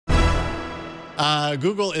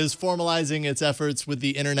Google is formalizing its efforts with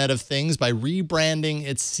the Internet of Things by rebranding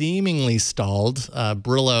its seemingly stalled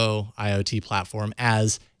Brillo IoT platform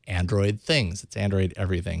as Android Things. It's Android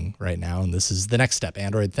everything right now, and this is the next step,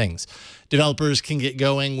 Android Things. Developers can get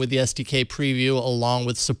going with the SDK preview along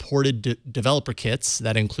with supported developer kits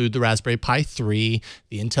that include the Raspberry Pi 3,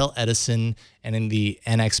 the Intel Edison, and in the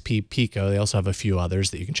NXP Pico. They also have a few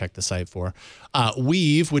others that you can check the site for.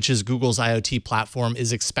 Weave, which is Google's IoT platform,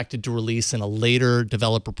 is expected to release in a later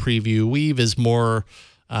developer preview. Weave is more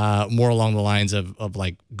along the lines of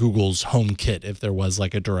like Google's HomeKit, if there was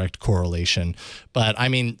like a direct correlation. But I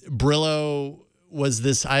mean, Brillo was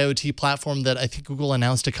this IoT platform that I think Google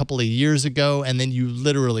announced a couple of years ago, and then you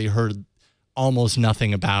literally heard almost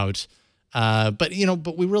nothing about. But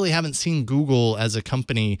we really haven't seen Google as a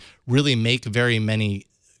company really make very many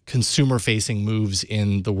consumer-facing moves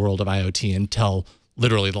in the world of IoT until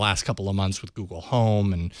literally the last couple of months with Google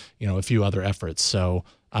Home and a few other efforts. So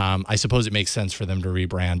I suppose it makes sense for them to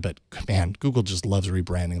rebrand, but man, Google just loves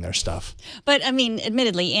rebranding their stuff. But I mean,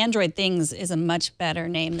 admittedly, Android Things is a much better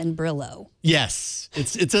name than Brillo. Yes,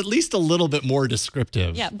 it's at least a little bit more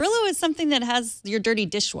descriptive. Yeah, Brillo is something that has your dirty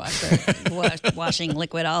dishwasher washing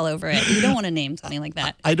liquid all over it. You don't want to name something like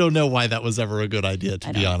that. I don't know why that was ever a good idea,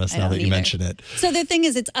 to be honest, now that you mention it. So the thing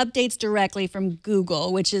is, it's updates directly from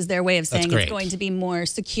Google, which is their way of saying it's going to be more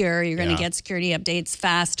secure. You're going to get security updates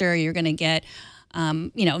faster. You're going to get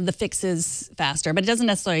the fixes faster, but it doesn't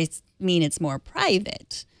necessarily mean it's more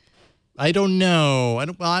private. I don't know.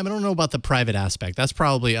 I don't know about the private aspect. That's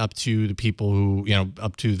probably up to the people who,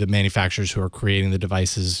 up to the manufacturers who are creating the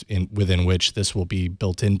devices within which this will be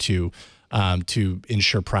built into to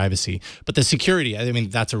ensure privacy. But the security, I mean,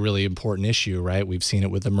 that's a really important issue, right? We've seen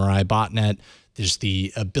it with the Mirai botnet. There's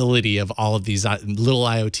the ability of all of these little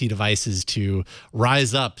IoT devices to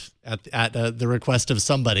rise up at the request of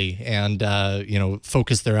somebody and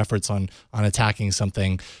focus their efforts on attacking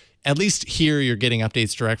something. At least here you're getting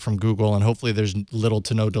updates direct from Google, and hopefully there's little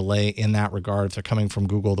to no delay in that regard. If they're coming from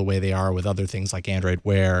Google the way they are with other things like Android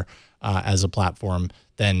Wear as a platform,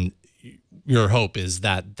 then your hope is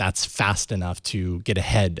that that's fast enough to get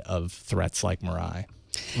ahead of threats like Mirai,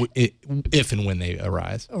 if and when they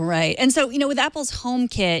arise. Right. And so, with Apple's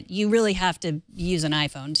HomeKit, you really have to use an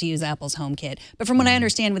iPhone to use Apple's HomeKit. But from what I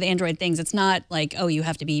understand with Android Things, it's not like, oh, you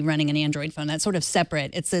have to be running an Android phone. That's sort of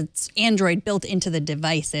separate. It's Android built into the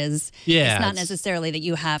devices. Yeah. It's not necessarily that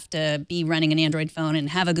you have to be running an Android phone and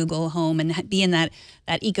have a Google Home and be in that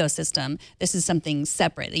ecosystem. This is something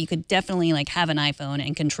separate that you could definitely have an iPhone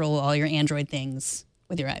and control all your Android things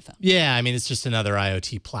with your iPhone. Yeah, I mean, it's just another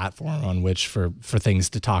IoT platform on which for things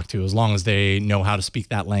to talk to. As long as they know how to speak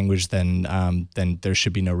that language, then there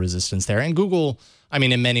should be no resistance there. And Google, I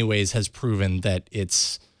mean, in many ways has proven that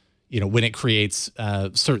it's, when it creates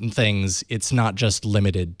certain things, it's not just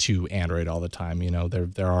limited to Android all the time.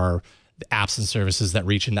 There are apps and services that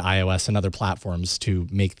reach into iOS and other platforms to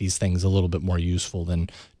make these things a little bit more useful than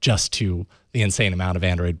just to the insane amount of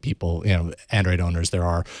Android people, Android owners there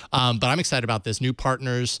are. But I'm excited about this. New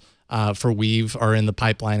partners for Weave are in the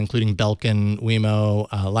pipeline, including Belkin, Wemo,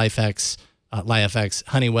 LifeX,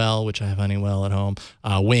 Honeywell, which I have Honeywell at home,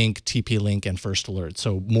 Wink, TP-Link, and First Alert.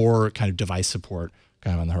 So more kind of device support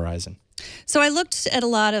kind of on the horizon. So I looked at a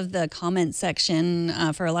lot of the comment section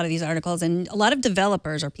for a lot of these articles, and a lot of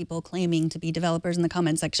developers or people claiming to be developers in the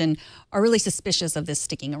comment section are really suspicious of this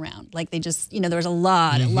sticking around. Like they just, there was a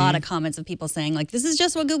lot of comments of people saying like, this is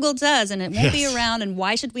just what Google does and it won't be around, and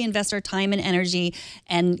why should we invest our time and energy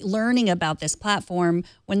and learning about this platform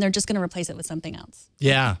when they're just going to replace it with something else?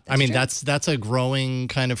 Yeah, I mean, that's a growing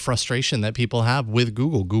kind of frustration that people have with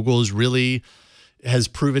Google. Google is really has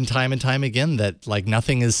proven time and time again that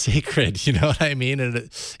nothing is sacred, you know what I mean? And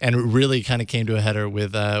it really kind of came to a header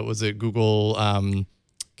with, was it Google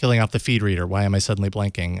killing off the feed reader? Why am I suddenly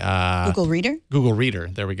blanking? Google Reader? Google Reader,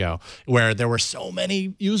 there we go. Where there were so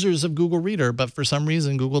many users of Google Reader, but for some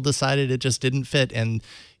reason Google decided it just didn't fit. And,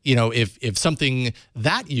 if something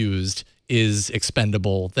that used is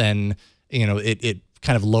expendable, then, it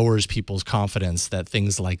kind of lowers people's confidence that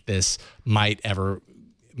things like this might ever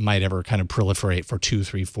kind of proliferate for 2,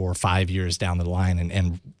 3, 4, 5 years down the line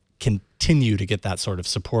and continue to get that sort of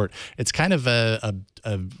support. It's kind of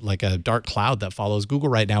like a dark cloud that follows Google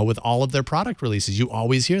right now with all of their product releases. You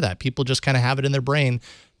always hear that. People just kind of have it in their brain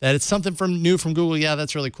that it's something new from Google. Yeah,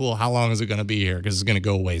 that's really cool. How long is it going to be here? Because it's going to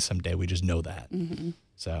go away someday. We just know that.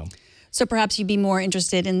 So perhaps you'd be more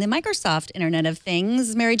interested in the Microsoft Internet of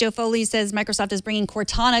Things. Mary Jo Foley says Microsoft is bringing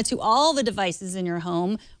Cortana to all the devices in your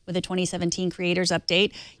home with a 2017 Creators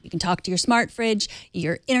Update. You can talk to your smart fridge,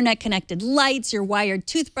 your internet-connected lights, your wired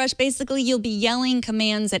toothbrush. Basically, you'll be yelling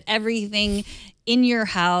commands at everything in your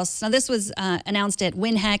house. Now, this was announced at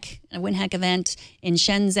WinHack, a WinHack event in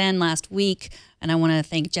Shenzhen last week. And I want to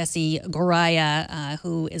thank Jesse Goraya,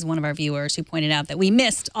 who is one of our viewers, who pointed out that we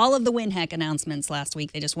missed all of the WinHack announcements last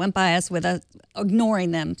week. They just went by us with us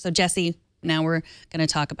ignoring them. So, Jesse, now we're going to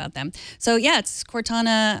talk about them. So, yeah, it's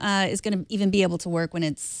Cortana is going to even be able to work when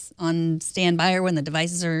it's on standby or when the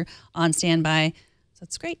devices are on standby. So,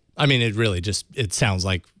 it's great. I mean, it really just, it sounds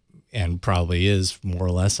like, and probably is more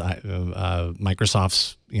or less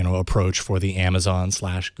Microsoft's approach for the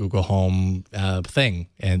Amazon/Google Home thing,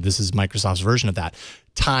 and this is Microsoft's version of that.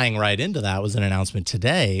 Tying right into that was an announcement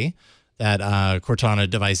today that Cortana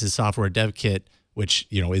Devices Software Dev Kit, which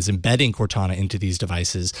is embedding Cortana into these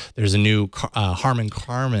devices. There's a new Harman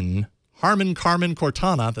Kardon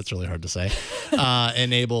Cortana, that's really hard to say,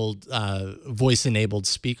 enabled voice-enabled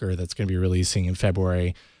speaker that's going to be releasing in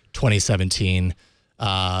February 2017.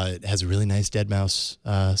 It has a really nice Deadmau5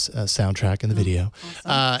 soundtrack in the video.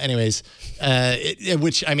 Awesome. Anyways,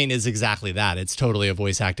 which I mean is exactly that. It's totally a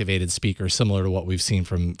voice-activated speaker, similar to what we've seen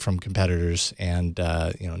from competitors, and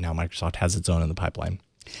now Microsoft has its own in the pipeline.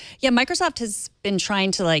 Yeah, Microsoft has been trying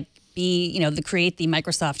to create the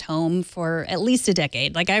Microsoft Home for at least a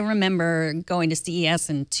decade. Like I remember going to CES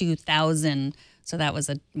in 2000. So that was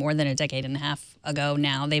more than a decade and a half ago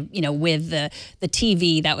now. They, with the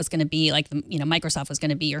TV, that was going to be like, Microsoft was going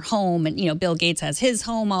to be your home. And, Bill Gates has his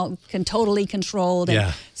home all totally controlled. And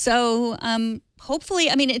yeah. So hopefully,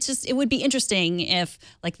 I mean, it would be interesting if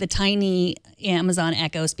like the tiny Amazon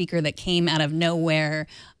Echo speaker that came out of nowhere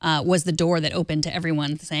was the door that opened to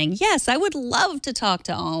everyone saying, yes, I would love to talk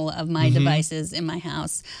to all of my devices in my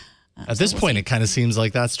house. At this point, it kind of seems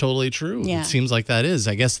like that's totally true. Yeah. It seems like that is.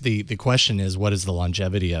 I guess the question is, what is the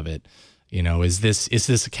longevity of it? Is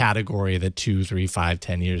this a category that 2, 3, 5,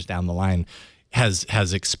 10 years down the line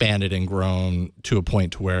has expanded and grown to a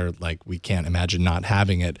point to where like we can't imagine not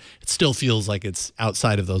having it? It still feels like it's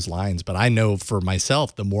outside of those lines. But I know for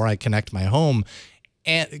myself, the more I connect my home,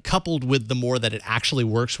 and coupled with the more that it actually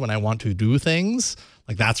works when I want to do things,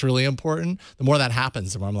 like that's really important. The more that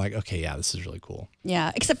happens, the more I'm like, okay, yeah, this is really cool.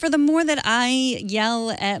 Yeah, except for the more that I yell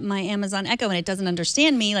at my Amazon Echo and it doesn't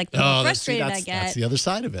understand me, like the more frustrated I get. That's the other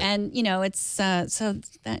side of it. And it's so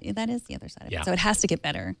that is the other side of it. So it has to get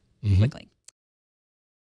better quickly.